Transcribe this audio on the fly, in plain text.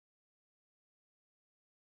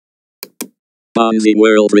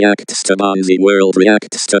BonziWORLD reacts to BonziWORLD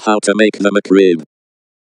reacts to how to make the McRib.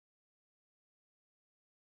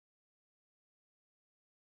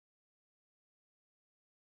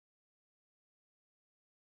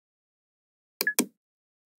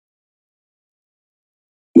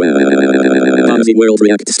 BonziWORLD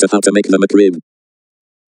reacts to how to make the McRib.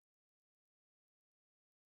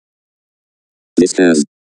 This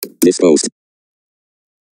post.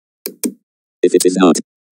 If it is not.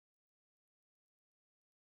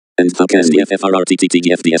 And how can the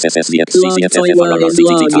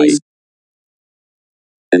FFRRTTTGFDSSSDXCCFFRRTTTI?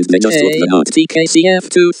 And they just look the not. TKCF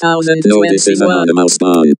 2021. No, this is anonymous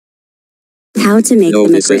spawn. How to make No,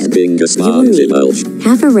 the this is McRib. being a You will BonziWORLD. need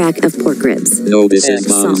half a rack of pork ribs, No, this is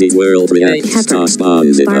salt, BonziWORLD reacts to pepper,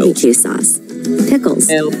 BonziWORLD. barbecue sauce, pickles,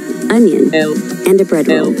 L. onion, L. and a bread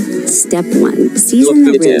roll. Step 1. Season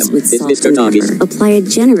the Look at ribs him. with It's salt Mr. and Doggy. pepper. Apply a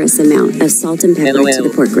generous amount of salt and pepper to the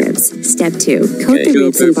pork ribs. Step 2. Coat the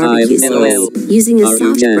ribs in barbecue LOL. sauce. Using a Are you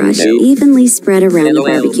soft brush, gentle? evenly spread around the LOL.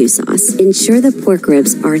 barbecue sauce. Ensure the pork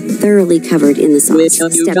ribs are thoroughly covered in the sauce. Which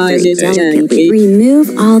of you Step guys 3. is Delicately janky? remove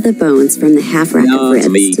all the bones from the half rack Not of ribs.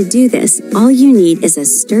 me. To do this, all you need is a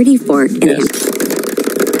sturdy fork and a Yes.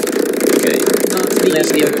 Okay. Not the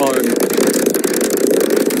SD form.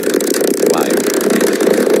 Why?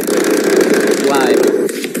 Why?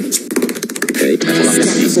 Okay.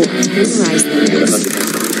 Tenderize the ribs.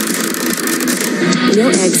 No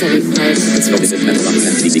eggs are required for this So this is metal on the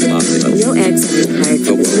BonziWORLD. No eggs are required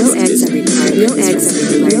for this. No eggs are required. No eggs are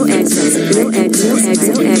required. No eggs are required. No eggs. No eggs.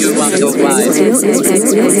 No eggs. You want to No eggs.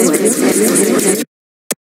 No eggs.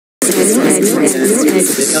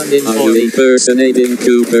 Are you impersonating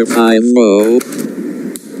Cooper Pine-Mo?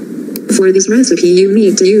 For this recipe you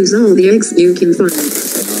need to use all the eggs you can find.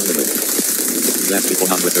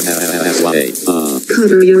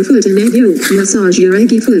 Cover your foot in egg yolk. Massage your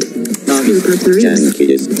eggy foot. Scoop up the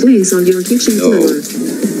ribs. Place on your kitchen floor.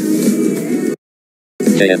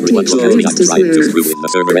 Okay, everyone, Teach the I'm ribs to trying to swear. screw with the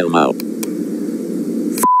server Elmo.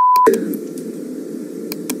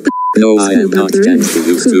 No, I am Scoop not up the going ribs. to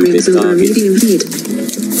use Cook stupid ribs over target. medium heat.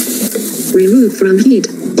 Remove from heat.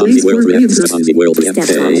 Place BonziWORLD pork reacts ribs to on. BonziWORLD reacts to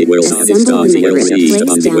Step 5. BonziWORLD Assemble the McRib. Place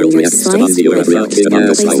down your reacts to sliced BonziWORLD rib. reacts to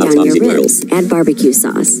Place down your BonziWORLD. ribs. Add barbecue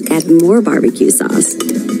sauce. Add more barbecue sauce.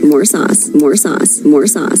 More sauce. More sauce. More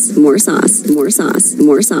sauce. More sauce. More sauce.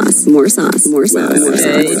 More sauce. More sauce. More sauce. More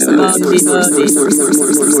sauce.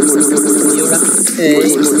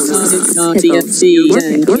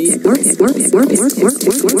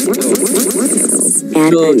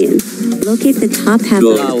 Add onion. Locate the top half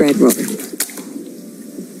of the bread roll.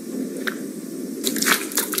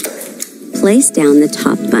 Place down the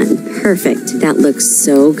top bun. Perfect. That looks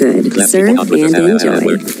so good. Serve and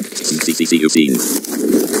enjoy.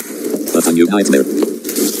 But a new nightmare.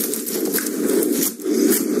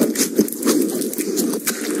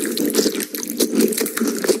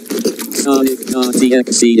 Sonic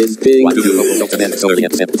TXC is big. Why do you logo documents only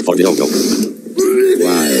accept for the logo?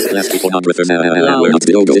 Why? Last photographers were not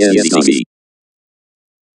the logo SDTV.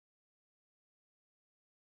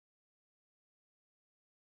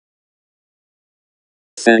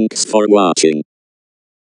 Thanks for watching.